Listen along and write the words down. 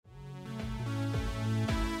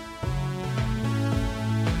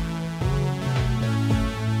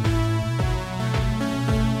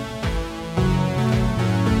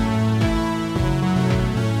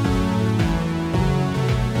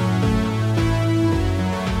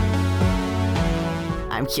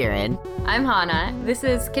Kieran. I'm Hannah. This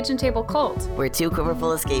is Kitchen Table Cult. We're two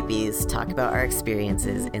quiverful escapees talk about our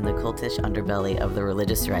experiences in the cultish underbelly of the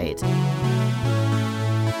religious right.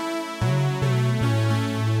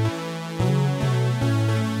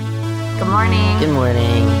 Good morning. Good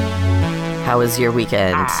morning. How was your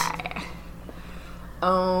weekend?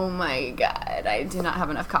 Oh my god, I do not have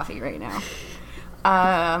enough coffee right now.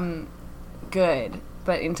 Good,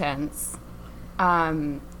 but intense.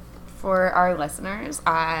 For our listeners,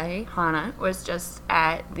 Hannah, was just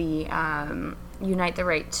at the Unite the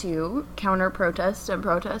Right to counter-protest and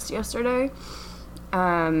protest yesterday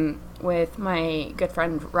with my good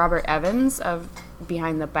friend Robert Evans of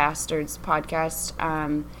Behind the Bastards podcast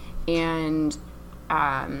and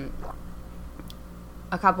a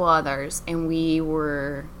couple others. And we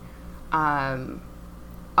were up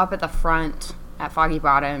at the front at Foggy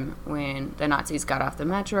Bottom when the Nazis got off the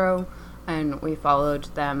metro, and we followed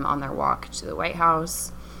them on their walk to the White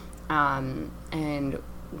House, and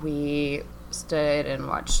we stood and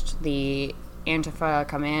watched the Antifa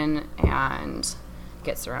come in and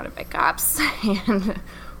get surrounded by cops, and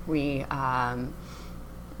we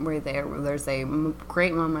were there. There's a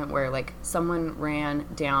great moment where, like, someone ran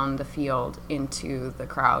down the field into the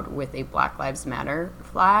crowd with a Black Lives Matter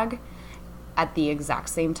flag at the exact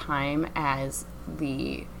same time as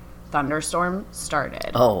the thunderstorm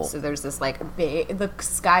started. Oh. So there's this, like, the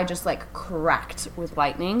sky just, like, cracked with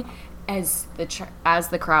lightning as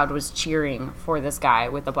the crowd was cheering for this guy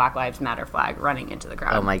with the Black Lives Matter flag running into the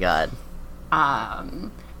crowd. Oh my god.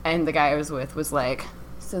 And the guy I was with was like,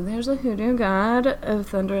 so there's a hoodoo god of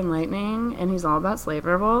thunder and lightning, and he's all about slave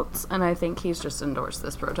revolts, and I think he's just endorsed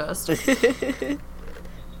this protest.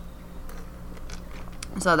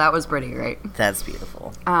 So that was pretty great. That's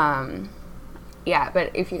beautiful. Yeah, but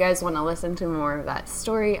if you guys want to listen to more of that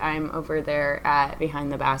story, I'm over there at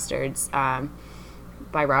Behind the Bastards by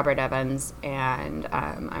Robert Evans, and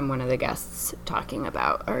I'm one of the guests talking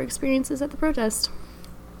about our experiences at the protest.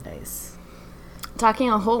 Nice. Talking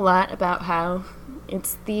a whole lot about how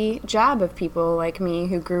it's the job of people like me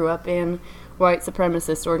who grew up in white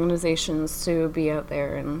supremacist organizations to be out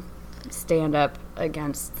there and stand up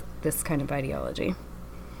against this kind of ideology.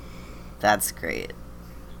 That's great.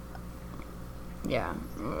 Yeah,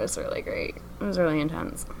 it was really great. It was really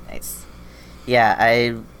intense. Nice. Yeah,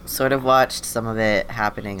 I sort of watched some of it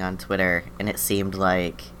happening on Twitter, and it seemed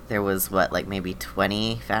like there was, maybe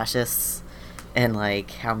 20 fascists, and,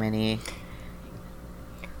 how many?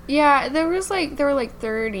 Yeah, there were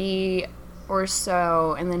 30 or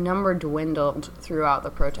so, and the number dwindled throughout the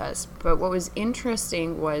protest. But what was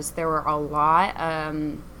interesting was there were a lot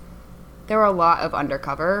of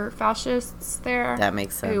undercover fascists there. That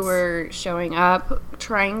makes sense. Who were showing up,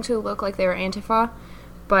 trying to look like they were Antifa,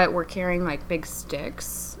 but were carrying, big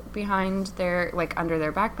sticks behind their, under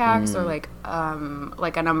their backpacks, or,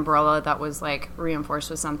 an umbrella that was, reinforced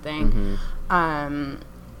with something. Mm-hmm.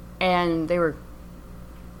 And they were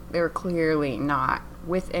clearly not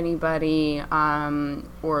with anybody,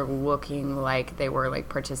 or looking like they were,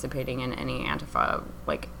 participating in any Antifa,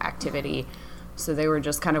 activity. So they were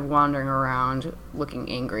just kind of wandering around looking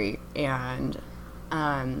angry. And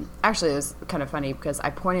actually, it was kind of funny because I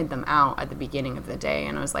pointed them out at the beginning of the day,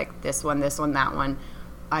 and I was like, this one, that one.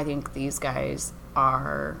 I think these guys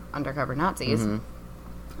are undercover Nazis. Mm-hmm.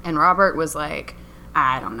 And Robert was like,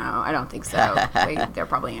 I don't know. I don't think so. They're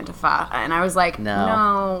probably Antifa. And I was like,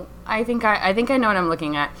 no, I think I know what I'm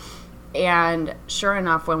looking at. And sure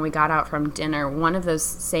enough, when we got out from dinner, two of those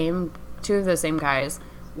same guys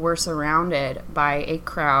were surrounded by a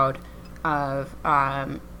crowd of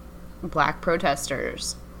black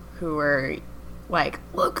protesters who were like,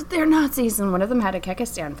 look, they're Nazis. And one of them had a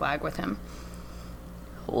Kekistan flag with him.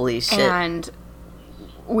 Holy shit. And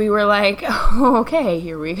we were like, oh, okay,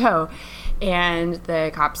 here we go. And the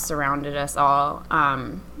cops surrounded us all.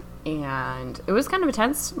 And it was kind of a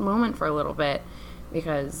tense moment for a little bit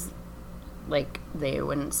because, they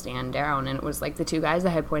wouldn't stand down. And it was, the two guys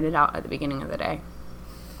I had pointed out at the beginning of the day.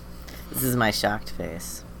 This is my shocked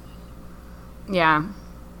face. Yeah.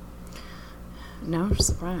 No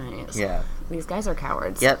surprise. Yeah. These guys are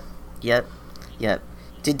cowards. Yep.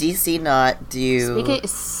 Did DC not do,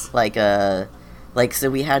 so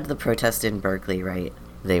we had the protest in Berkeley, right?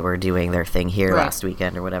 They were doing their thing here last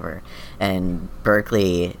weekend or whatever. And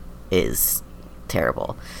Berkeley is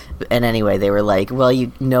terrible. And anyway, they were like, well,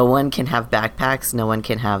 no one can have backpacks, no one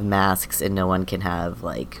can have masks, and no one can have,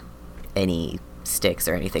 any sticks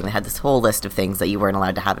or anything. They had this whole list of things that you weren't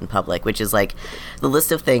allowed to have in public, which is, the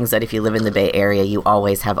list of things that if you live in the Bay Area, you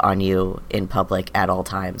always have on you in public at all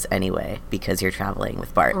times anyway, because you're traveling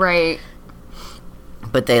with BART. Right.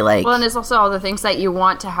 But they like... Well, and there's also all the things that you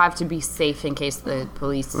want to have to be safe in case the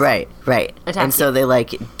police... Right. And so they,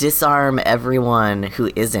 like, disarm everyone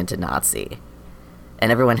who isn't a Nazi.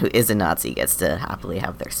 And everyone who is a Nazi gets to happily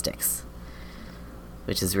have their sticks.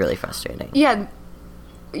 Which is really frustrating. Yeah.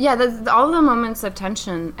 Yeah, all the moments of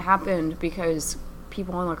tension happened because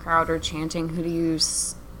people in the crowd are chanting, who do you...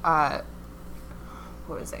 what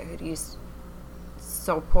was it? Who do you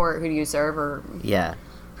support? Who do you serve? Or... Yeah.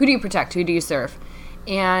 Who do you protect? Who do you serve?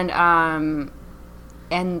 And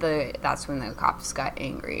that's when the cops got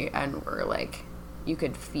angry and were like, you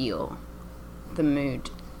could feel the mood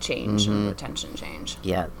change and the tension change.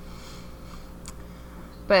 Yeah.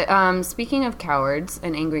 But speaking of cowards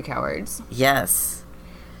and angry cowards, yes.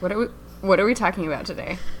 What are we talking about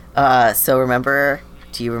today?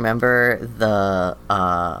 Do you remember the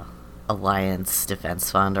Alliance Defense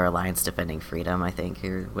Fund, or Alliance Defending Freedom, I think,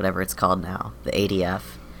 or whatever it's called now, the ADF?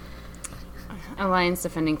 Alliance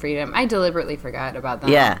Defending Freedom. I deliberately forgot about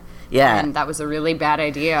that. Yeah. And that was a really bad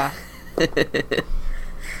idea.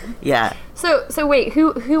 Yeah. So wait,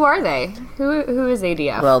 who are they? Who is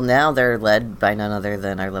ADF? Well, now they're led by none other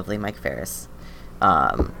than our lovely Mike Ferris.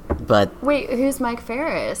 But wait, who's Mike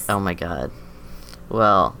Ferris? Oh my God.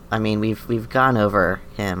 Well, I mean, we've gone over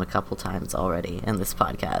him a couple times already in this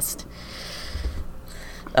podcast.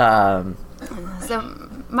 So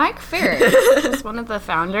Mike Ferris is one of the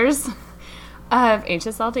founders of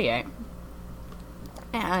HSLDA,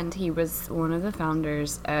 and he was one of the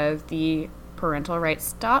founders of the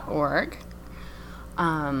parentalrights.org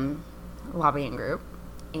lobbying group,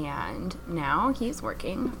 and now he's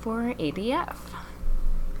working for ADF.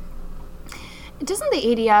 Doesn't the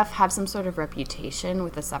ADF have some sort of reputation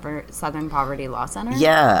with the Southern Poverty Law Center?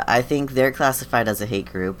 Yeah, I think they're classified as a hate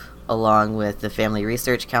group, along with the Family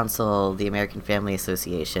Research Council, the American Family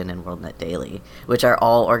Association, and WorldNet Daily, which are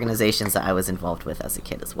all organizations that I was involved with as a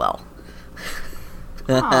kid as well.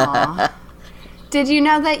 Aww. Did you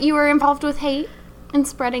know that you were involved with hate and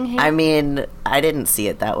spreading hate? I mean, I didn't see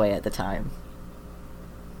it that way at the time.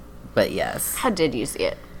 But yes. How did you see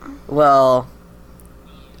it? Well,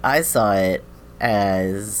 I saw it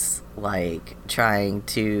as, like, trying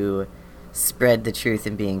to spread the truth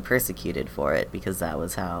and being persecuted for it, because that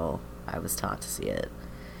was how I was taught to see it.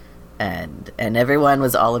 And everyone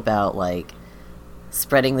was all about, like,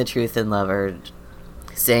 spreading the truth in love, or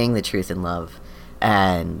saying the truth in love.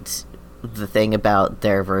 And the thing about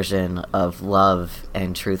their version of love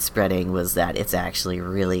and truth spreading was that it's actually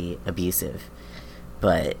really abusive.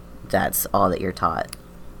 But that's all that you're taught.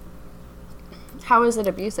 How is it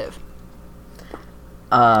abusive?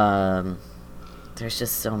 There's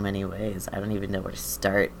just so many ways. I don't even know where to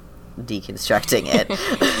start deconstructing it.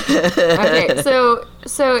 Okay, so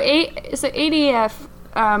ADF,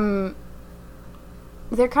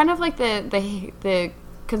 they're kind of like the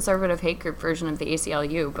conservative hate group version of the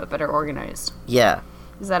ACLU, but better organized. Yeah.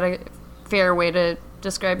 Is that a fair way to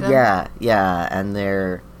describe them? Yeah, and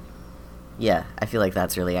I feel like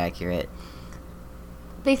that's really accurate.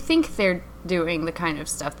 They think they're doing the kind of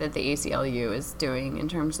stuff that the ACLU is doing in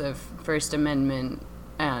terms of First Amendment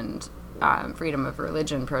and freedom of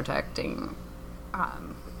religion protecting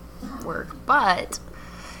work, but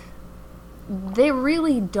they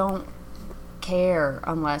really don't care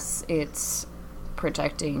unless it's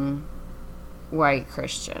protecting white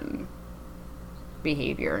Christian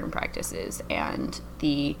behavior and practices and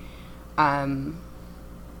the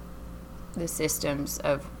systems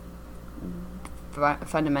of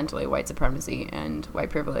fundamentally white supremacy and white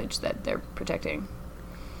privilege that they're protecting.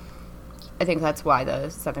 I think that's why the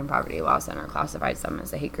Southern Poverty Law Center classifies them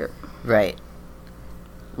as a hate group. Right.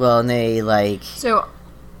 Well, and they,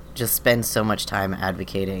 just spend so much time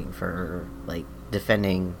advocating for,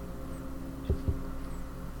 defending,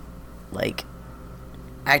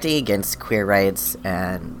 acting against queer rights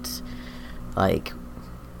and,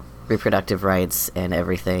 reproductive rights and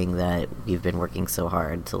everything that we've been working so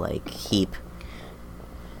hard to, keep.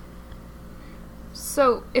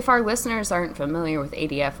 So, if our listeners aren't familiar with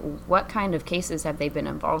ADF, what kind of cases have they been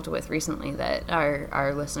involved with recently that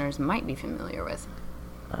our listeners might be familiar with?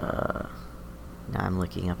 Now I'm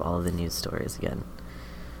looking up all of the news stories again.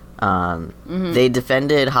 They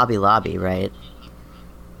defended Hobby Lobby, right?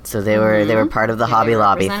 So they were part of the Hobby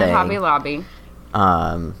Lobby thing. Hobby Lobby.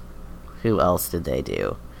 Who else did they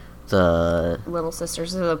do? The Little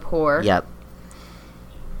Sisters of the Poor. Yep.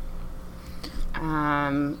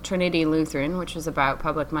 Trinity Lutheran, which was about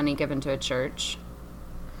public money given to a church.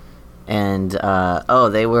 And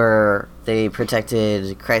they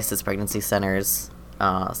protected crisis pregnancy centers,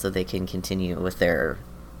 so they can continue with their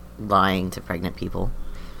lying to pregnant people.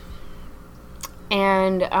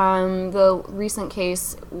 And the recent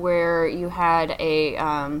case where you had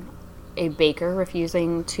a baker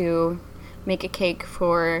refusing to make a cake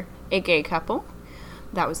for a gay couple,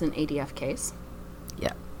 that was an ADF case.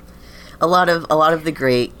 Yeah. A lot of the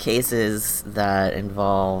great cases that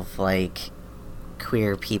involve like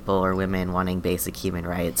queer people or women wanting basic human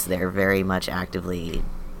rights, they're very much actively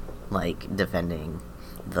like defending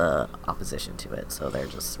the opposition to it. So they're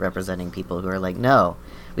just representing people who are like, no,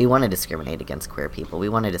 we want to discriminate against queer people. We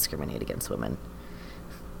want to discriminate against women.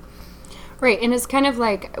 Right, and it's kind of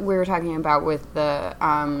like we were talking about with the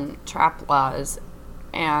trap laws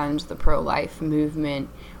and the pro-life movement,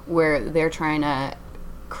 where they're trying to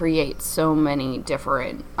create so many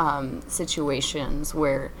different situations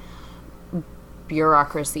where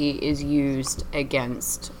bureaucracy is used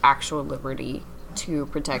against actual liberty to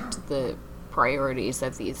protect the priorities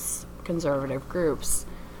of these conservative groups,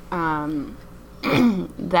 that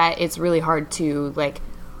it's really hard to like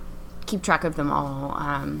keep track of them all.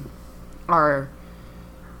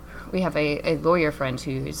 We have a lawyer friend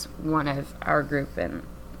who's one of our group, and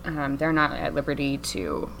they're not at liberty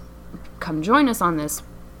to come join us on this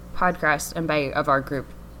podcast. And by of our group,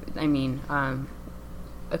 I mean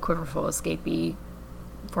a quiverful escapee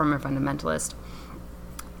former fundamentalist.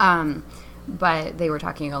 But they were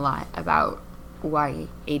talking a lot about why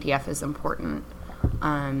ADF is important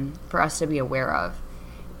for us to be aware of.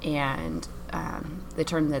 And the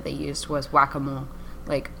term that they used was whack-a-mole.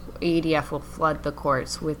 Like, ADF will flood the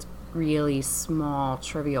courts with really small,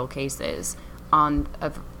 trivial cases on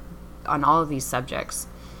all of these subjects.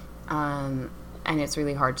 And it's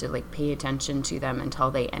really hard to, like, pay attention to them until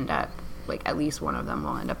they end up, like, at least one of them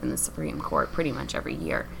will end up in the Supreme Court pretty much every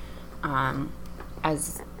year,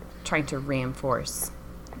 as trying to reinforce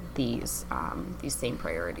these same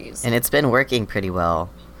priorities. And it's been working pretty well,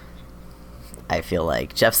 I feel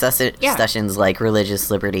like. Jeff Sessions' like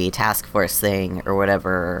religious liberty task force thing or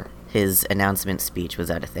whatever, his announcement speech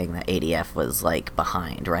was at a thing that ADF was like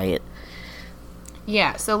behind, right?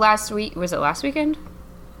 Yeah, so was it last weekend?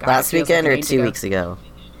 God, last weekend or 2 weeks ago?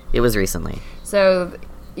 It was recently. So,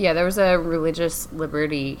 yeah, there was a religious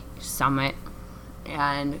liberty summit,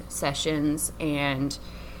 and Sessions and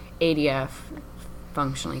ADF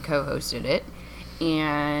functionally co-hosted it.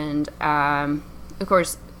 And, of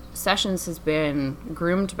course, Sessions has been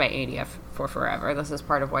groomed by ADF for forever. This is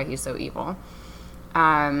part of why he's so evil.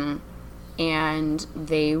 And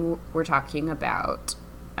they were talking about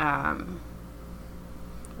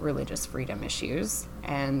religious freedom issues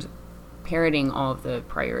and parroting all of the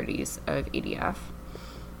priorities of ADF.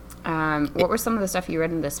 What were some of the stuff you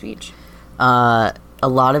read in this speech? A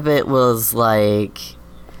lot of it was like...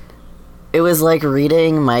 It was like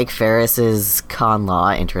reading Mike Ferris's con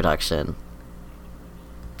law introduction.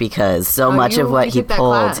 Because so much of what he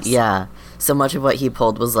pulled... Yeah. So much of what he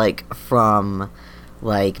pulled was like from...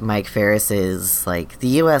 like Mike Ferris's, like, the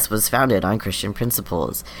U.S. was founded on Christian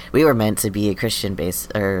principles. We were meant to be a Christian base,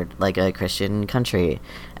 or like a Christian country,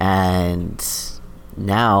 and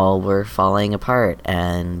now we're falling apart.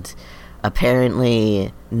 And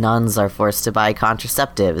apparently, nuns are forced to buy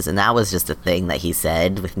contraceptives, and that was just a thing that he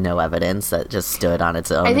said with no evidence that just stood on its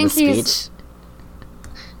own in the speech.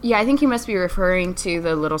 Yeah, I think he must be referring to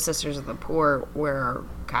the Little Sisters of the Poor, where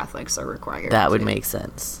Catholics are required. That would make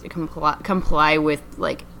sense. Comply with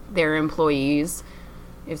like their employees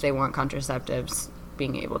if they want contraceptives,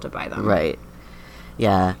 being able to buy them. Right.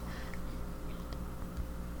 Yeah.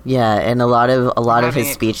 Yeah, and a lot of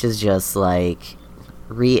his speech is just like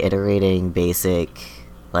reiterating basic,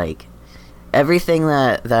 like, everything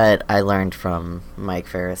that I learned from Mike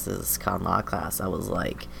Ferris's con law class. I was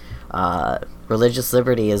like, religious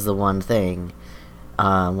liberty is the one thing.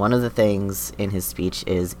 One of the things in his speech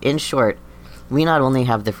is, in short, we not only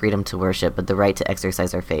have the freedom to worship, but the right to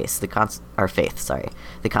exercise our faith.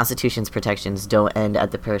 The Constitution's protections don't end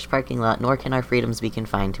at the parish parking lot, nor can our freedoms be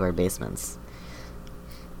confined to our basements.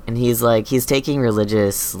 And he's taking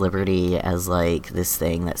religious liberty as like this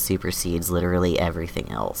thing that supersedes literally everything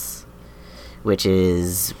else, which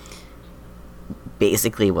is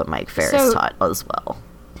basically what Mike Ferris taught as well.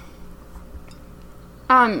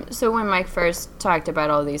 So when Mike first talked about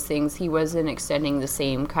all these things, he wasn't extending the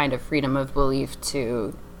same kind of freedom of belief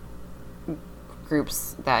to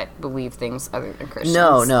groups that believe things other than Christians.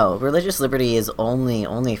 No. Religious liberty is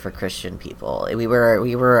only for Christian people. We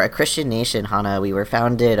were a Christian nation, Hannah. We were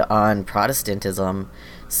founded on Protestantism,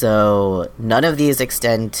 so none of these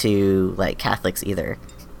extend to like Catholics either.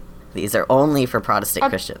 These are only for Protestant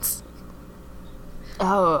Christians.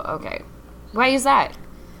 Oh, okay. Why is that?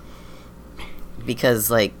 Because,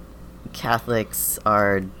 like, Catholics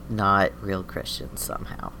are not real Christians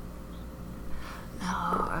somehow.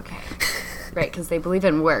 Oh, okay. Right, because they believe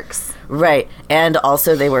in works. Right. And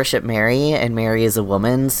also they worship Mary, and Mary is a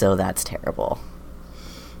woman, so that's terrible.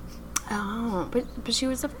 Oh, but she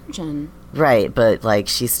was a virgin. Right, but, like,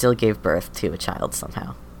 she still gave birth to a child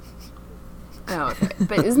somehow. Oh, okay.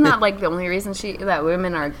 But isn't that, like, the only reason that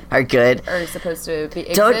women are good? Are supposed to be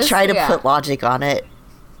exist? Don't try to put logic on it.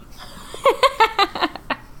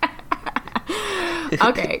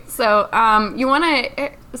 Okay, so, you want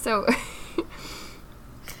to... So...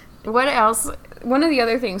 What else? One of the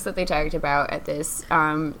other things that they talked about at this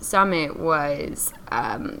summit was,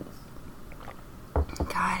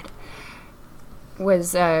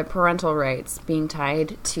 parental rights being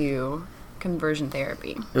tied to conversion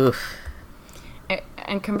therapy. Oof.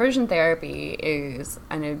 And conversion therapy is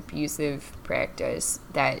an abusive practice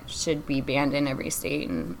that should be banned in every state.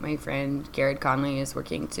 And my friend Garrett Conley is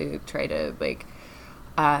working to try to, like,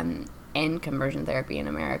 end conversion therapy in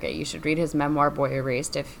America. You should read his memoir, Boy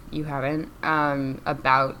Erased, if you haven't,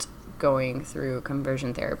 about going through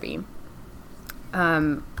conversion therapy.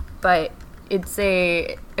 But it's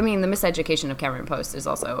the Miseducation of Cameron Post is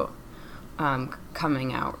also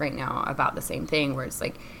coming out right now about the same thing, where it's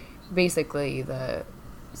like basically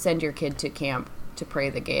send your kid to camp to pray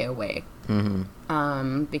the gay away.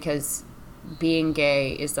 Mm-hmm. Because being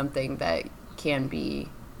gay is something that can be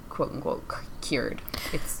quote unquote cured.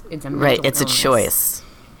 It's a mental right. It's illness. A choice.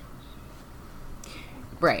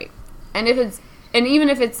 Right, and even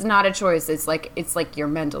if it's not a choice, it's like you're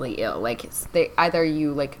mentally ill. Like either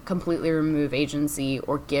you like completely remove agency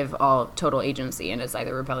or give all total agency, and it's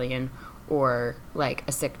either rebellion or like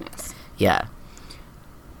a sickness. Yeah.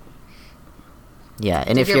 Yeah,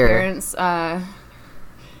 and Did if your parents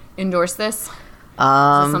endorse this? Is this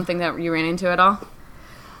something that you ran into at all?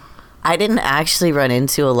 I didn't actually run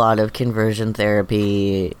into a lot of conversion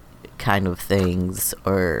therapy kind of things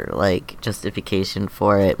or, like, justification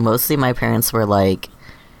for it. Mostly my parents were like,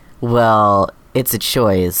 well, it's a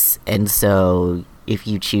choice, and so if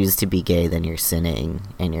you choose to be gay, then you're sinning,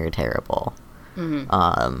 and you're terrible.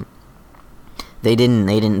 Mm-hmm. They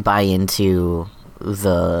didn't buy into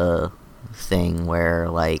the thing where,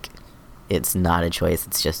 like, it's not a choice,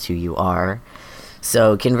 it's just who you are.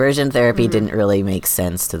 So conversion therapy didn't really make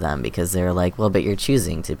sense to them because they were like, well, but you're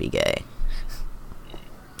choosing to be gay.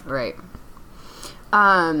 Right.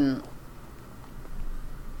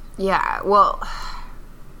 Yeah, well,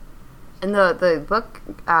 and the book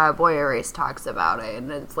Boy Erased talks about it,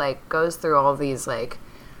 and it's like goes through all these like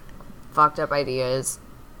fucked up ideas,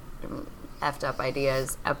 effed up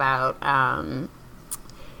ideas about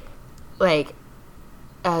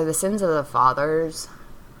the sins of the fathers,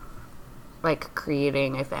 like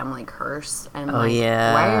creating a family curse, and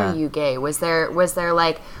why are you gay? Was there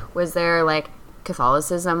like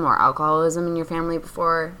Catholicism or alcoholism in your family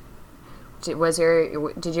before?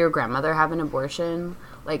 Did your grandmother have an abortion?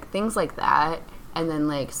 Like things like that, and then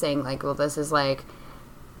like saying like, well, this is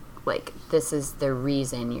this is the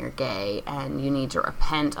reason you're gay, and you need to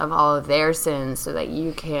repent of all of their sins so that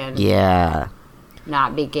you can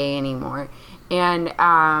not be gay anymore,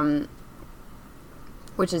 and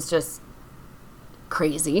which is just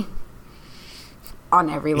crazy on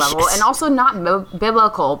every level, and also not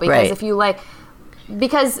biblical, because if you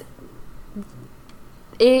because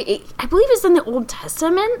I believe it's in the Old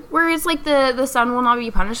Testament where it's like the son will not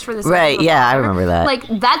be punished for the sin. Right, yeah, I remember that. Like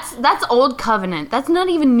that's Old Covenant. That's not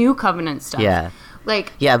even New Covenant stuff. Yeah.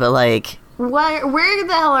 Like yeah, but like where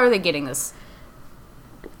the hell are they getting this?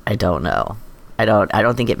 I don't know. I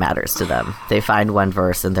don't think it matters to them. They find one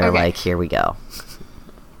verse and they're like, here we go.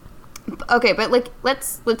 Okay, but like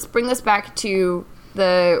let's bring this back to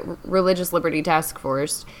the Religious Liberty Task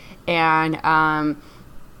Force and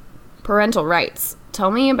parental rights. Tell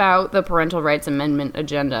me about the Parental Rights Amendment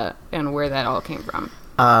agenda and where that all came from.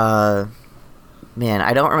 Man,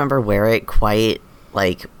 I don't remember where it quite,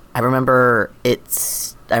 like, I remember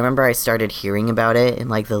I started hearing about it in,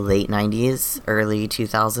 like, the late 90s, early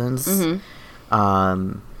 2000s.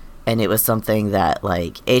 Mm-hmm. And it was something that,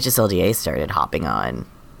 like, HSLDA started hopping on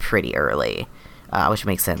pretty early, which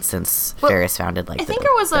makes sense since Ferris founded, like,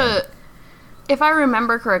 if I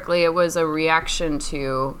remember correctly, it was a reaction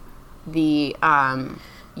to the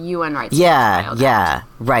UN rights. Yeah,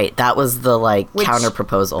 right. That was the counter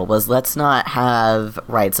proposal was let's not have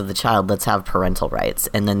rights of the child, let's have parental rights,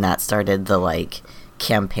 and then that started the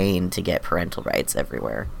campaign to get parental rights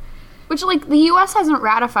everywhere. Which the U.S. hasn't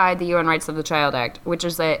ratified the UN Rights of the Child Act, which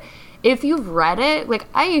is that if you've read it,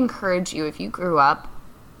 I encourage you, if you grew up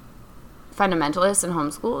fundamentalist and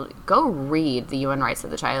homeschooled, go read the UN Rights of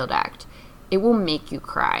the Child Act. It will make you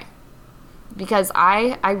cry. Because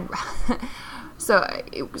So,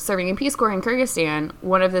 serving in Peace Corps in Kyrgyzstan,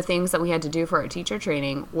 one of the things that we had to do for our teacher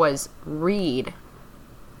training was read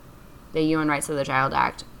the UN Rights of the Child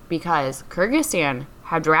Act, because Kyrgyzstan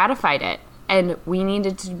had ratified it, and we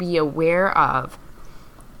needed to be aware of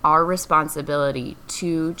our responsibility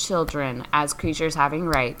to children as creatures having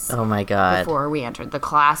rights. Oh my God. Before we entered the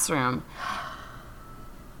classroom.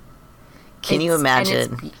 Can you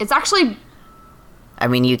imagine? It's actually... I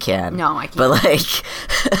mean, you can. No, I can't. But, like...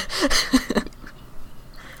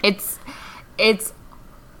 It's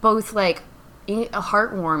both, like,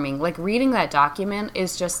 heartwarming. Like, reading that document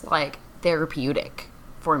is just, like, therapeutic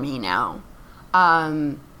for me now.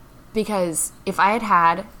 Because if I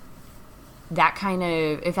had that kind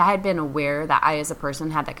of... If I had been aware that I, as a person,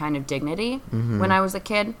 had that kind of dignity when I was a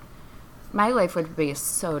kid... My life would be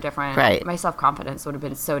so different. Right. My self-confidence would have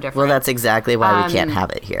been so different. Well, that's exactly why we can't have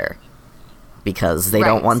it here. Because they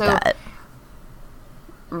don't want that.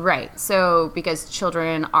 Right. So, because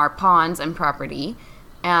children are pawns and property,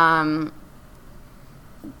 HSLDA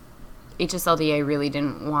really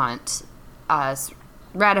didn't want us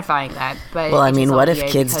ratifying that. But well, I mean, what if HSLDA,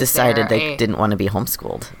 kids decided they didn't want to be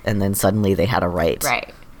homeschooled, and then suddenly they had a right?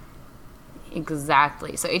 Right.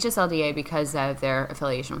 Exactly. So HSLDA, because of their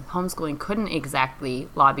affiliation with homeschooling, couldn't exactly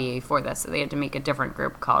lobby for this. So they had to make a different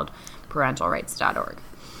group called parentalrights.org.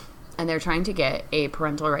 And they're trying to get a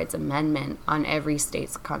parental rights amendment on every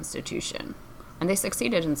state's constitution. And they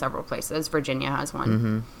succeeded in several places. Virginia has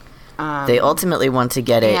one. They ultimately want to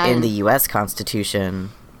get it in the U.S. Constitution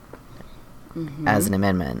as an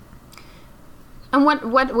amendment. And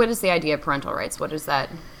what is the idea of parental rights? What does that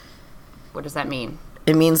mean?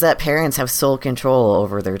 It means that parents have sole control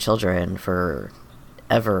over their children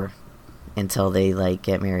forever until they, like,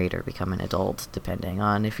 get married or become an adult, depending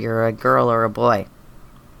on if you're a girl or a boy.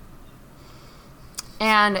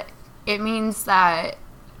 And it means that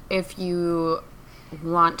if you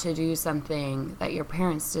want to do something that your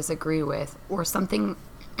parents disagree with, or something,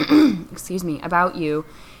 excuse me, about you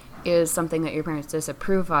is something that your parents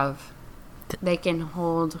disapprove of, they can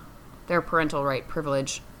hold their parental right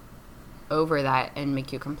privilege over that and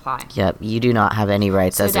make you comply. Yep, you do not have any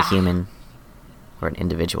rights as a human or an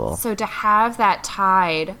individual. So to have that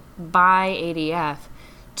tied by ADF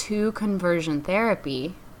to conversion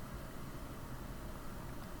therapy,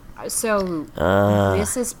 so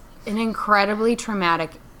this is an incredibly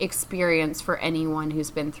traumatic experience for anyone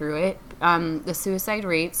who's been through it. The suicide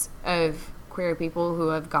rates of queer people who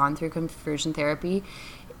have gone through conversion therapy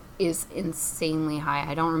is insanely high.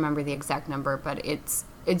 I don't remember the exact number, but it's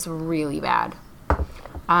really bad.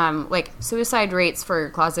 Like, suicide rates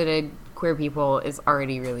for closeted queer people is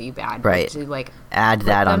already really bad. Right. To, like, add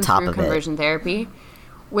that on top of conversion therapy,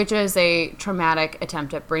 which is a traumatic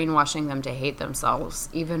attempt at brainwashing them to hate themselves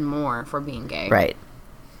even more for being gay. Right.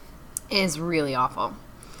 Is really awful.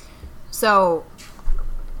 So,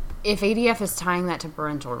 if ADF is tying that to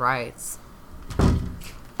parental rights,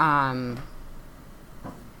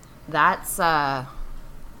 that's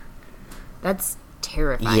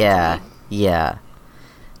terrifying. Yeah, to me.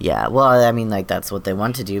 yeah. Well, I mean, like, that's what they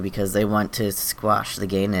want to do because they want to squash the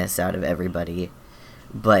gayness out of everybody.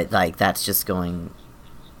 But, like, that's just going...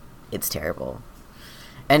 It's terrible.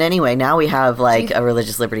 And anyway, now we have, like, a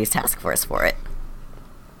Religious Liberties Task Force for it.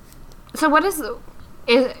 So what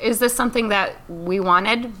is this something that we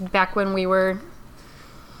wanted back when we were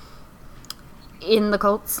in the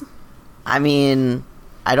cults? I mean,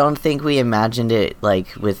 I don't think we imagined it,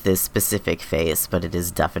 like, with this specific face, but it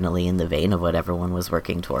is definitely in the vein of what everyone was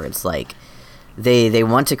working towards. Like, they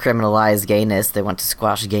want to criminalize gayness, they want to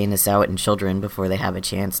squash gayness out in children before they have a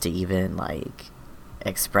chance to even, like,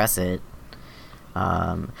 express it.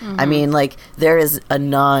 I mean, like, there is a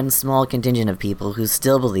non-small contingent of people who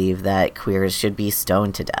still believe that queers should be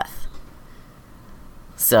stoned to death.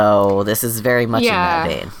 So, this is very much in that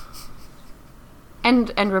vein.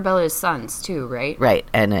 And rebellious sons, too, right? Right,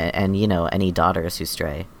 and you know, any daughters who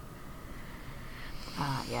stray.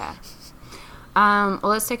 Yeah. Well,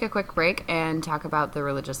 let's take a quick break and talk about the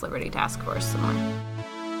Religious Liberty Task Force some more.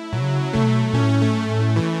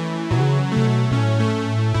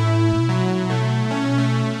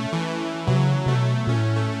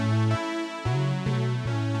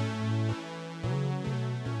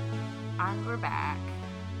 And we're back.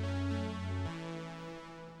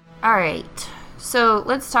 All right. So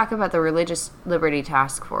let's talk about the Religious Liberty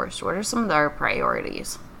Task Force. What are some of their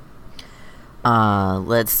priorities?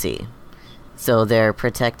 Let's see. So they're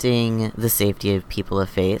protecting the safety of people of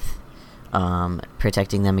faith,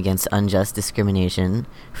 protecting them against unjust discrimination,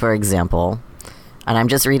 for example. And I'm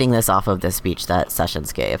just reading this off of the speech that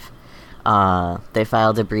Sessions gave. They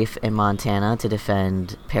filed a brief in Montana to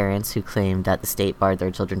defend parents who claimed that the state barred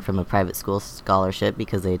their children from a private school scholarship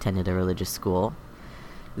because they attended a religious school.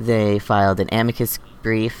 They filed an amicus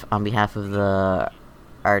brief on behalf of the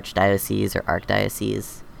Archdiocese or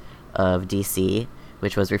Archdiocese of D.C.,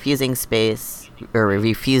 which was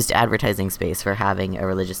refused advertising space for having a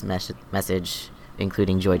religious message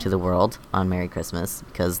including Joy to the World on Merry Christmas,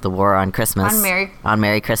 because the war on Christmas on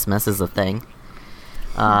Merry Christmas is a thing.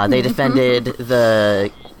 They defended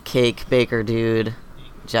the cake baker dude,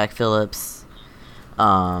 Jack Phillips.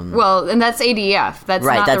 Well, and that's ADF. That's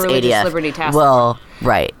right, not the Religious ADF. Liberty Task Force. Well,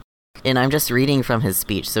 right. And I'm just reading from his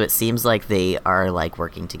speech, so it seems like they are like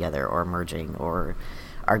working together or merging or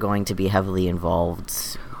are going to be heavily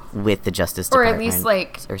involved with the Justice Department. Or at least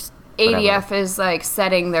like ADF is like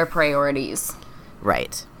setting their priorities.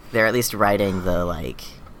 Right. They're at least writing the like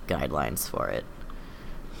guidelines for it.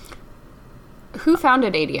 Who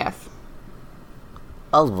founded ADF?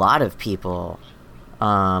 A lot of people.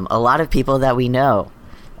 A lot of people that we know.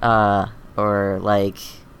 Or like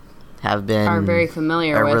have been... Are very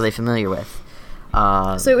familiar with. Are really familiar with.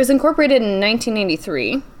 So it was incorporated in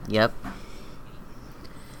 1983. Yep.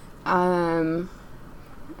 And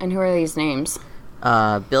who are these names?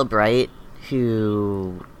 Bill Bright,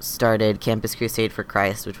 who started Campus Crusade for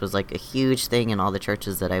Christ, which was like a huge thing in all the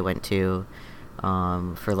churches that I went to.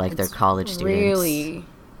 For like their college students.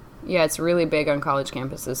 Yeah, it's really big on college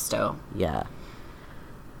campuses still. Yeah.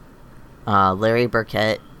 Larry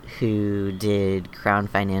Burkett, who did Crown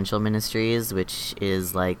Financial Ministries, which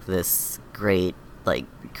is like this great like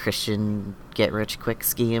Christian get-rich-quick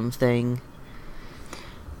scheme thing.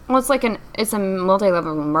 Well, it's a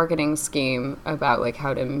multi-level marketing scheme about like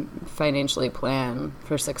how to financially plan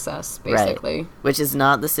for success, basically. Right. Which is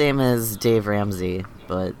not the same as Dave Ramsey,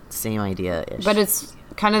 but same idea-ish. But it's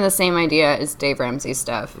kind of the same idea as Dave Ramsey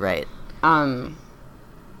stuff. Right.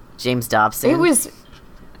 James Dobson. It was...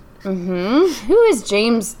 Who is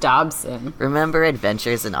James Dobson? Remember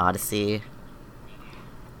Adventures in Odyssey?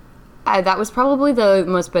 That was probably the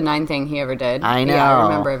most benign thing he ever did. I know. Yeah, I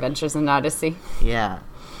remember Adventures in Odyssey. Yeah.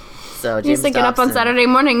 So James used to get Dobson, up on Saturday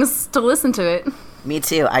mornings to listen to it. Me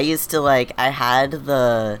too. I used to I had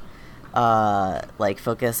the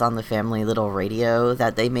Focus on the Family little radio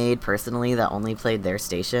that they made personally that only played their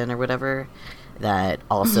station or whatever, that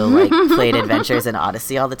also played Adventures in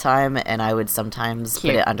Odyssey all the time, and I would sometimes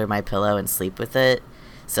put it under my pillow and sleep with it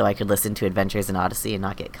so I could listen to Adventures in Odyssey and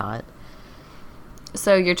not get caught.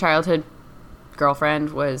 So your childhood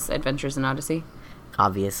girlfriend was Adventures in Odyssey?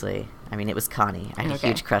 Obviously. I mean, it was Connie. I had a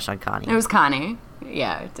huge crush on Connie. It was Connie.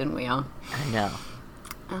 Yeah, didn't we all? I know.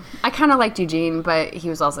 I kind of liked Eugene, but he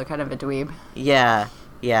was also kind of a dweeb. Yeah,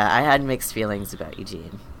 I had mixed feelings about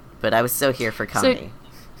Eugene, but I was so here for Connie.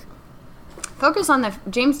 So,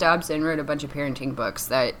 James Dobson wrote a bunch of parenting books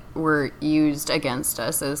that were used against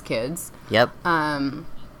us as kids. Yep. Not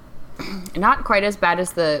quite as bad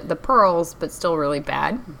as the Pearls, but still really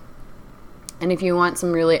bad. And if you want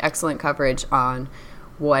some really excellent coverage on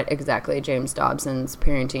what exactly James Dobson's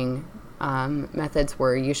parenting methods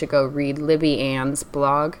were, you should go read Libby Ann's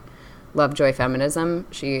blog, Lovejoy Feminism.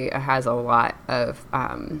 She has a lot of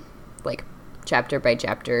chapter by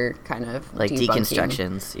chapter kind of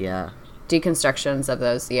deconstructions. Deconstructions of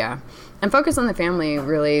those, and Focus on the Family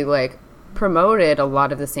really promoted a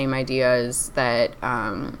lot of the same ideas that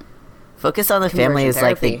Focus on the Family is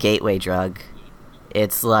like the gateway drug.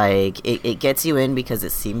 It's it gets you in because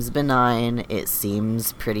it seems benign, it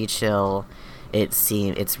seems pretty chill, it's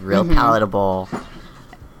real palatable,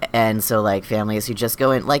 and so families who just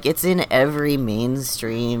go in, it's in every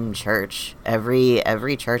mainstream church. Every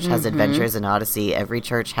church has Adventures in Odyssey. Every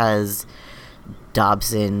church has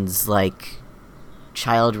Dobson's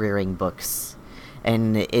child rearing books,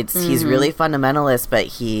 and he's really fundamentalist, but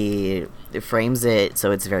he frames it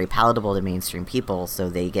so it's very palatable to mainstream people, so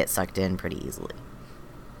they get sucked in pretty easily.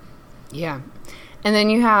 Yeah. And then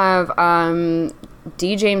you have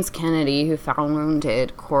D. James Kennedy, who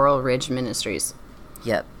founded Coral Ridge Ministries.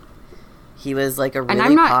 Yep. He was a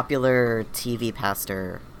really popular TV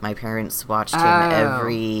pastor. My parents watched him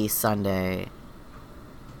every Sunday,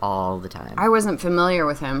 all the time. I wasn't familiar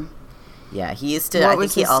with him. Yeah, he used to. I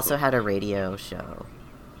think he also had a radio show.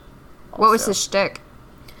 What was his shtick?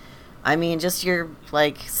 I mean, just your,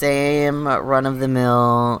 same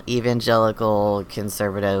run-of-the-mill, evangelical,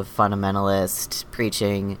 conservative, fundamentalist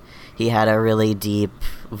preaching. He had a really deep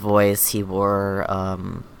voice. He wore a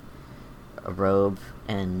robe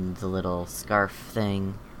and the little scarf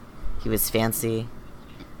thing. He was fancy.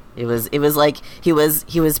 It was he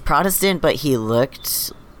was Protestant, but he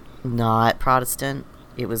looked not Protestant.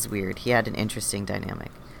 It was weird. He had an interesting dynamic.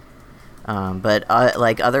 But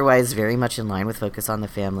like otherwise, very much in line with Focus on the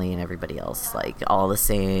Family and everybody else. Like all the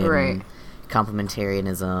same, Right.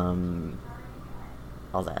 complementarianism,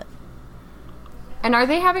 all that. And are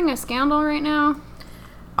they having a scandal right now?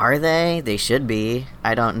 Are they? They should be.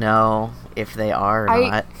 I don't know if they are or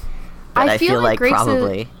not. But I feel like Grace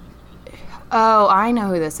probably. Oh, I know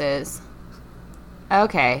who this is.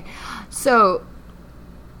 Okay. So,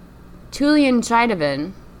 Tullian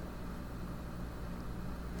Chidovan,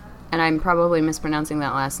 and I'm probably mispronouncing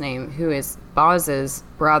that last name, who is Boz's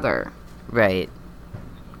brother, Right.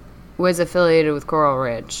 was affiliated with Coral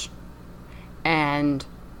Ridge and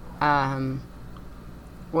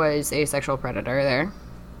was a sexual predator there.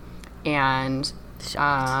 And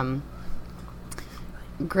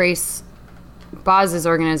Grace, Boz's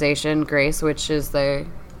organization, Grace, which is the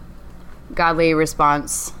godly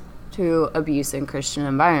response to abuse in Christian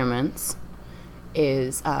environments,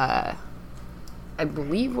 is, I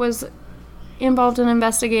believe, was involved in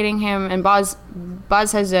investigating him. And Boz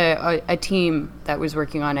has a team that was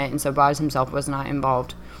working on it, and so Boz himself was not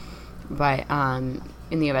involved by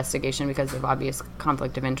in the investigation because of obvious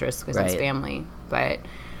conflict of interest with his family. But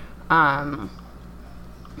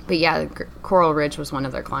yeah, Coral Ridge was one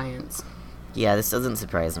of their clients. Yeah, this doesn't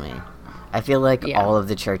surprise me. I feel like all of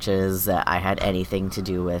the churches that I had anything to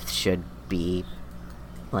do with should be,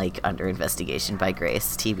 like, under investigation by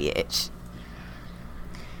Grace, TBH.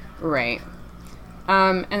 Right.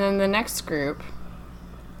 And then the next group,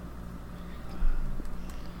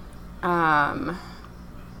 Marlon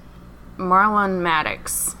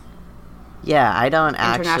Maddox. Yeah, I don't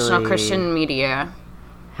International Christian Media.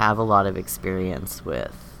 Have a lot of experience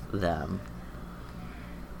with them.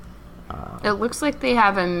 It looks like they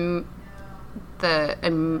have in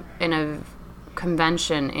a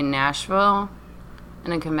convention in Nashville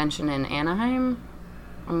and a convention in Anaheim.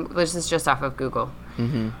 This is just off of Google.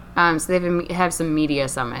 Mm-hmm. So they have some media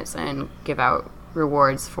summits and give out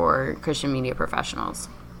rewards for Christian media professionals.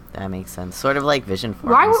 That makes sense. Sort of like Vision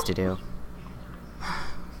Forum used to do.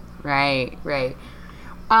 Right.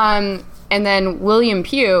 And then William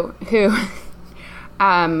Pugh, who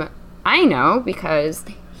I know because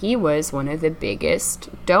he was one of the biggest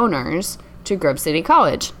donors to Grove City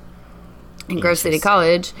College. And Grove City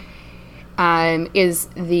College is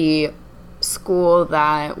the school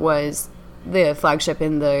that was the flagship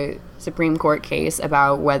in the Supreme Court case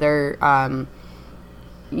about whether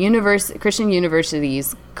Christian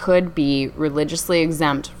universities could be religiously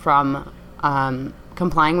exempt from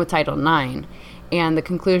complying with Title IX. And the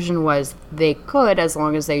conclusion was they could as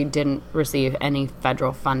long as they didn't receive any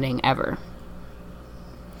federal funding ever.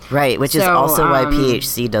 Right, which is also why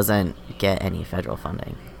PHC doesn't get any federal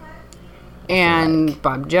funding. And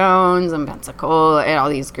Bob Jones and Pensacola and all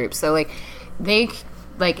these groups. So they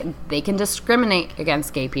can discriminate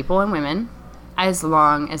against gay people and women as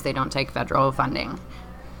long as they don't take federal funding,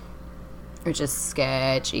 which is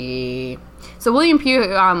sketchy. So William Pugh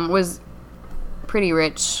was a pretty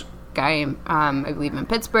rich guy, I believe in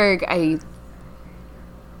Pittsburgh. I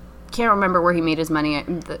can't remember where he made his money.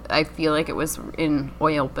 I feel like it was in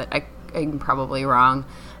oil, but I'm probably wrong.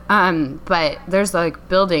 But there's like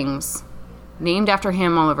buildings named after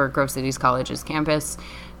him all over Grove City College's campus.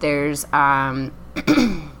 There's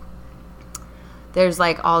there's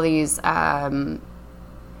like all these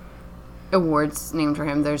awards named for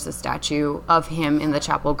him. There's a statue of him in the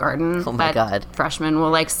chapel garden. Oh my God. Freshmen will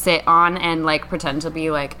like sit on and like pretend to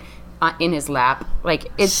be like in his lap.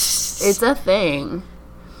 Like it's a thing.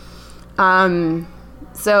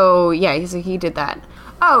 So yeah, so he did that.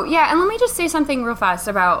 Oh yeah, and let me just say something real fast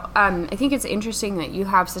about. I think it's interesting that you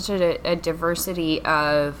have such a diversity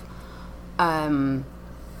of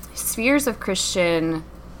spheres of Christian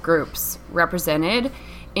groups represented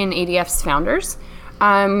in ADF's founders.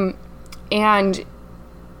 And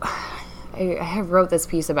I wrote this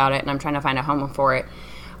piece about it, and I'm trying to find a home for it.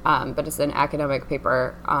 But it's an academic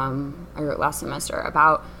paper I wrote last semester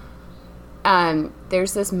about.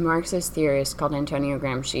 There's this Marxist theorist called Antonio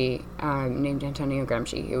Gramsci, named Antonio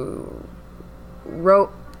Gramsci, who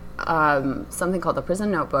wrote something called the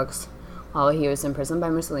Prison Notebooks while he was in prison by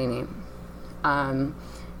Mussolini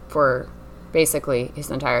for basically his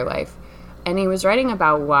entire life. And he was writing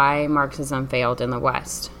about why Marxism failed in the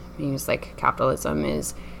West. He was like, capitalism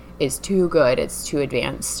is too good, it's too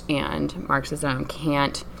advanced, and Marxism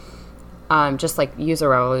can't just like use a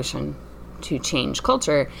revolution to change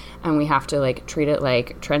culture, and we have to like treat it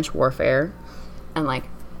like trench warfare and like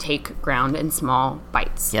take ground in small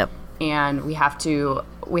bites. Yep. And we have to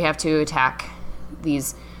attack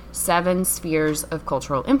these 7 spheres of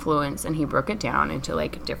cultural influence, and he broke it down into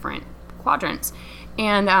like different quadrants.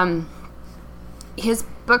 And his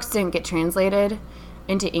books didn't get translated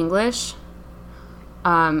into English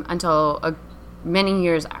until many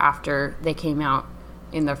years after they came out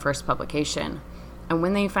in their first publication. And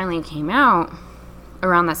when they finally came out,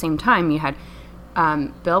 around that same time, you had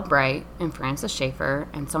Bill Bright and Francis Schaeffer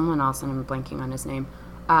and someone else, and I'm blanking on his name.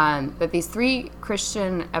 But these three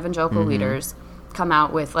Christian evangelical leaders come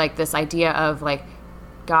out with like this idea of like,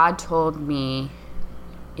 God told me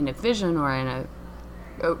in a vision or in a,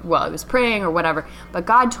 well, I was praying or whatever, but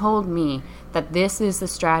God told me that this is the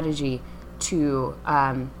strategy to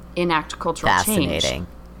enact cultural change. Fascinating.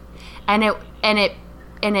 And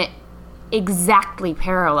it exactly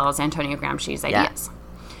parallels Antonio Gramsci's ideas. Yeah.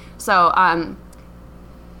 So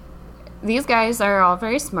these guys are all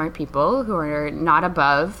very smart people who are not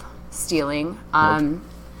above stealing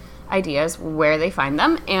ideas where they find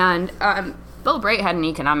them. And Bill Bright had an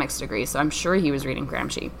economics degree, so I'm sure he was reading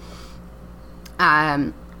Gramsci.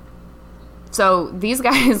 So these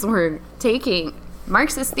guys were taking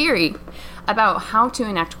Marxist theory about how to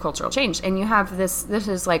enact cultural change. And you have this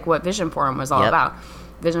is like what Vision Forum was all about.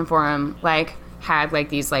 Vision Forum like had like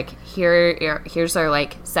these like here's our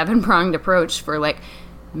like 7-pronged approach for like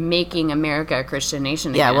making America a Christian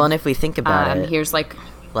nation again. Yeah, well, and if we think about it, here's like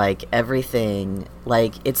everything,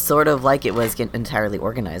 like it's sort of like it was entirely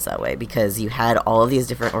organized that way, because you had all of these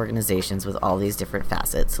different organizations with all these different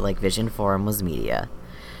facets. So like Vision Forum was media,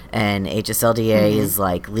 and HSLDA is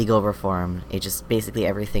like legal reform. It just basically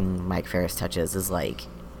everything Mike Ferris touches is like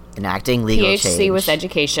enacting legal change. PHC was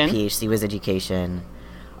education. PHC was education.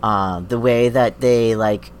 The way that they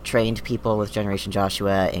like trained people with Generation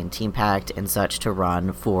Joshua and Team Pact and such to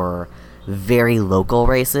run for very local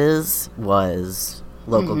races was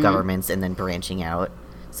local governments and then branching out.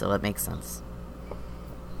 So that makes sense.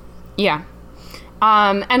 Yeah.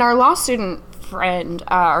 And our lawyer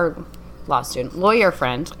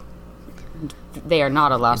friend, they are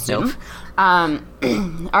not a law student.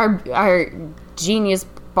 Our genius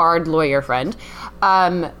barred lawyer friend,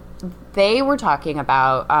 they were talking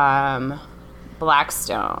about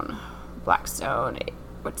Blackstone. Blackstone,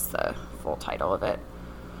 what's the full title of it?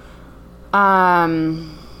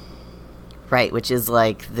 Right, which is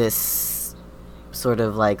like this sort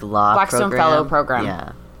of like law Blackstone Fellow Program.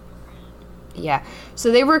 Yeah. Yeah.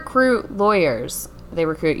 So they recruit lawyers. They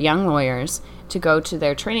recruit young lawyers to go to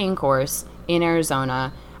their training course in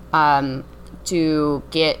Arizona to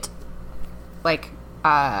get, like,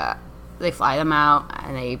 they fly them out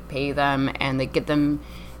and they pay them and they get them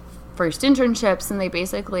first internships, and they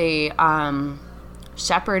basically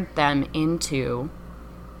shepherd them into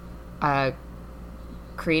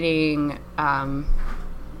creating,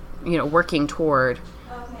 working toward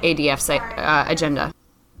ADF's agenda.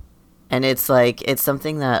 And it's like, it's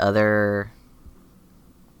something that other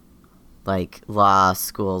like law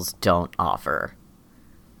schools don't offer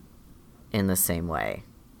in the same way.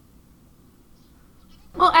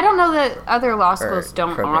 Well, I don't know that other law schools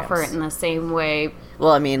don't programs. offer it in the same way.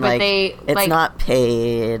 Well, I mean, but it's not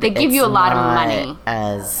paid. They give you a lot of money.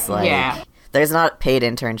 As there's not paid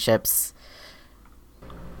internships.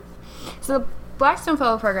 So the Blackstone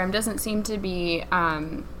Fellow Program doesn't seem to be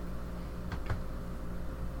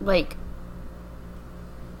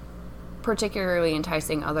particularly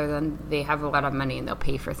enticing, other than they have a lot of money and they'll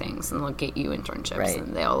pay for things and they'll get you internships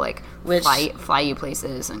and they'll fly you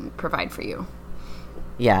places and provide for you.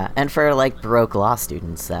 Yeah, and for like broke law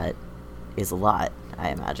students, that is a lot, I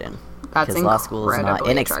imagine. That's because law school is not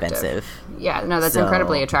inexpensive. Yeah, no, that's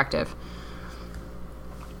incredibly attractive.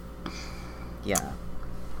 Yeah.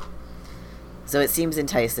 So it seems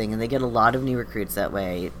enticing, and they get a lot of new recruits that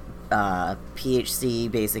way.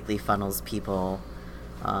 PHC basically funnels people.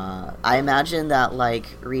 I imagine that like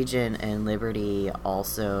Region and Liberty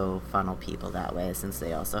also funnel people that way, since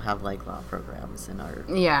they also have like law programs and are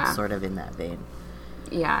sort of in that vein.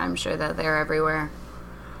 Yeah, I'm sure that they're everywhere.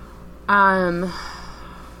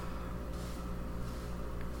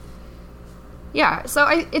 Yeah, so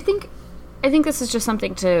I think this is just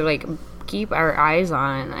something to like keep our eyes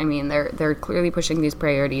on. I mean, they're clearly pushing these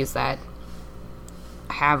priorities that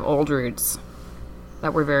have old roots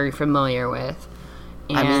that we're very familiar with.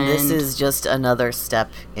 And I mean, this is just another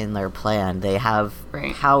step in their plan. They have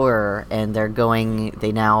power, and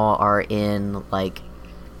they now are in like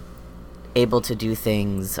able to do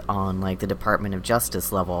things on like the Department of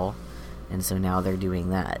Justice level, and so now they're doing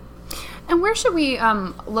that. And where should we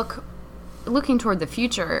looking toward the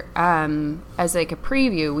future, as like a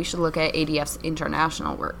preview, we should look at ADF's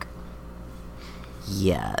international work.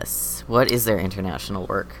 Yes. What is their international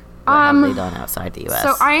work? What have they done outside the U.S.?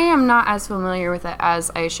 So I am not as familiar with it as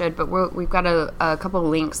I should, but we've got a couple of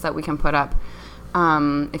links that we can put up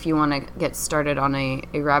if you want to get started on a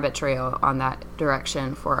rabbit trail on that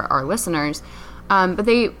direction for our listeners. But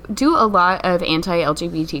they do a lot of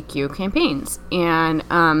anti-LGBTQ campaigns, and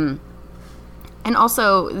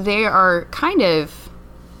also they are kind of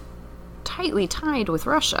tightly tied with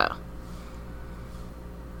Russia.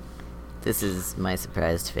 This is my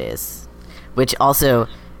surprised face. Which also,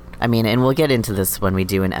 I mean, and we'll get into this when we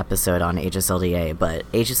do an episode on HSLDA, but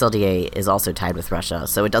HSLDA is also tied with Russia,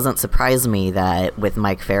 so it doesn't surprise me that with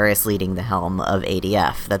Mike Ferris leading the helm of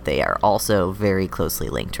ADF, that they are also very closely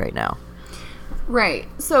linked right now. Right.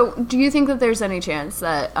 So do you think that there's any chance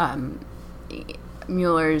that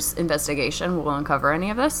Mueller's investigation will uncover any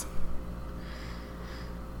of this?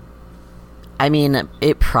 I mean,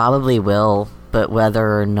 it probably will, but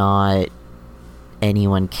whether or not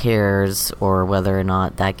anyone cares or whether or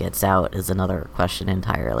not that gets out is another question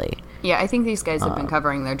entirely. Yeah, I think these guys have been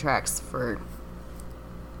covering their tracks for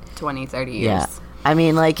 20, 30 years. Yeah. I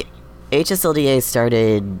mean, like, HSLDA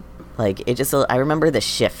started, like, I remember the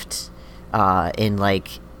shift in,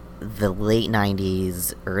 like, the late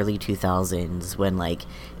 90s, early 2000s, when, like,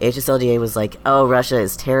 HSLDA was like, oh, Russia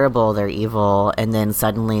is terrible, they're evil, and then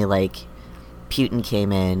suddenly, like, Putin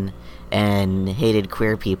came in and hated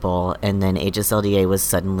queer people, and then HSLDA was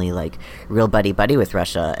suddenly, like, real buddy-buddy with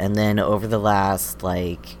Russia, and then over the last,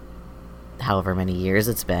 like, however many years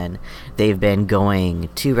it's been, they've been going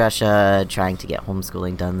to Russia, trying to get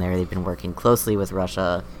homeschooling done there, they've been working closely with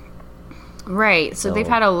Russia. Right, so they've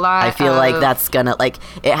had a lot I feel like that's gonna, like,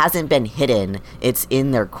 it hasn't been hidden, it's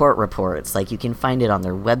in their court reports, like, you can find it on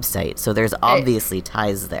their website, so there's obviously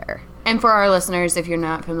ties there. And for our listeners, if you're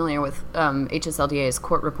not familiar with HSLDA's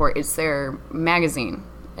court report, it's their magazine.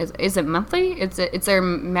 Is it monthly? It's their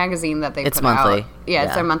magazine that they put out. It's monthly. Yeah,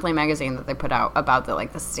 it's their monthly magazine that they put out about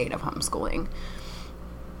the state of homeschooling.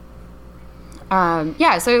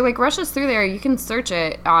 Yeah, so like Russia's through there. You can search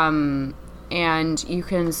it, and you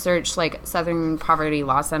can search like Southern Poverty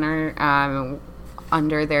Law Center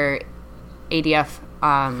under their ADF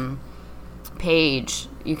page.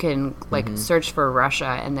 You can search for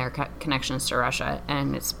Russia and their connections to Russia,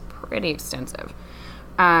 and it's pretty extensive.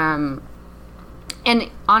 And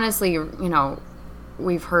honestly,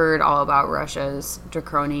 we've heard all about Russia's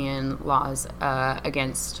draconian laws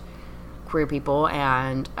against queer people,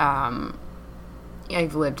 and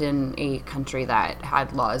I've lived in a country that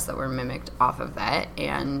had laws that were mimicked off of that,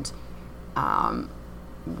 and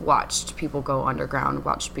watched people go underground,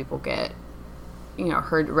 watched people get,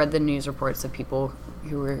 read the news reports of people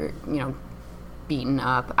who were, beaten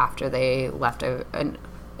up after they left a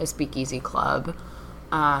speakeasy club.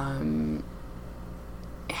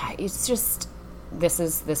 It's just, this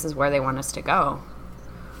is where they want us to go.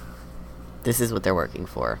 This is what they're working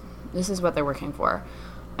for.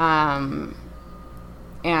 And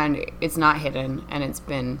it's not hidden, and it's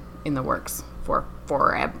been in the works for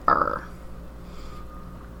forever.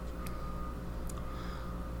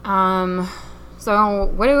 So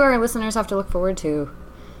what do our listeners have to look forward to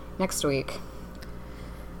next week?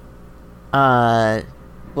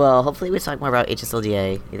 Well, hopefully we talk more about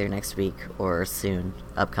HSLDA either next week or soon,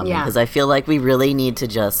 upcoming. Because I feel like we really need to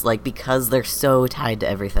just, because they're so tied to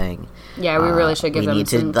everything. Yeah, we really should give them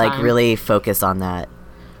some time. We need to, really focus on that.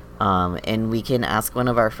 And we can ask one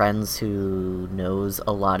of our friends who knows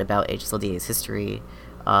a lot about HSLDA's history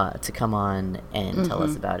to come on and tell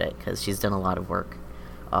us about it, because she's done a lot of work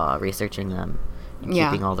researching them and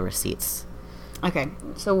keeping all the receipts. Okay,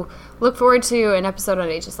 so look forward to an episode on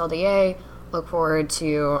HSLDA. Look forward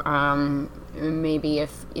to maybe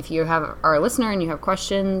if you are a listener and you have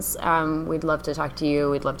questions, we'd love to talk to you.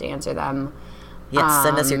 We'd love to answer them. Yes,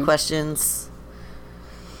 send us your questions.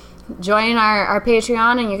 Join our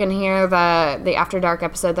Patreon, and you can hear the After Dark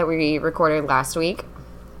episode that we recorded last week.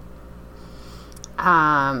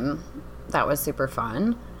 That was super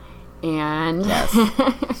fun. And yes.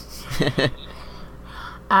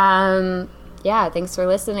 Yeah, thanks for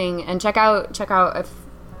listening, and check out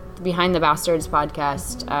Behind the Bastards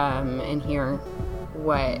podcast and hear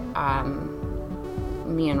what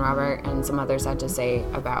me and Robert and some others had to say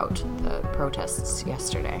about the protests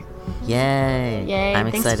yesterday. Yay. I'm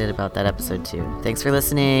excited about that episode too. Thanks for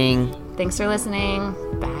listening.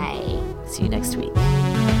 Bye. See you next week.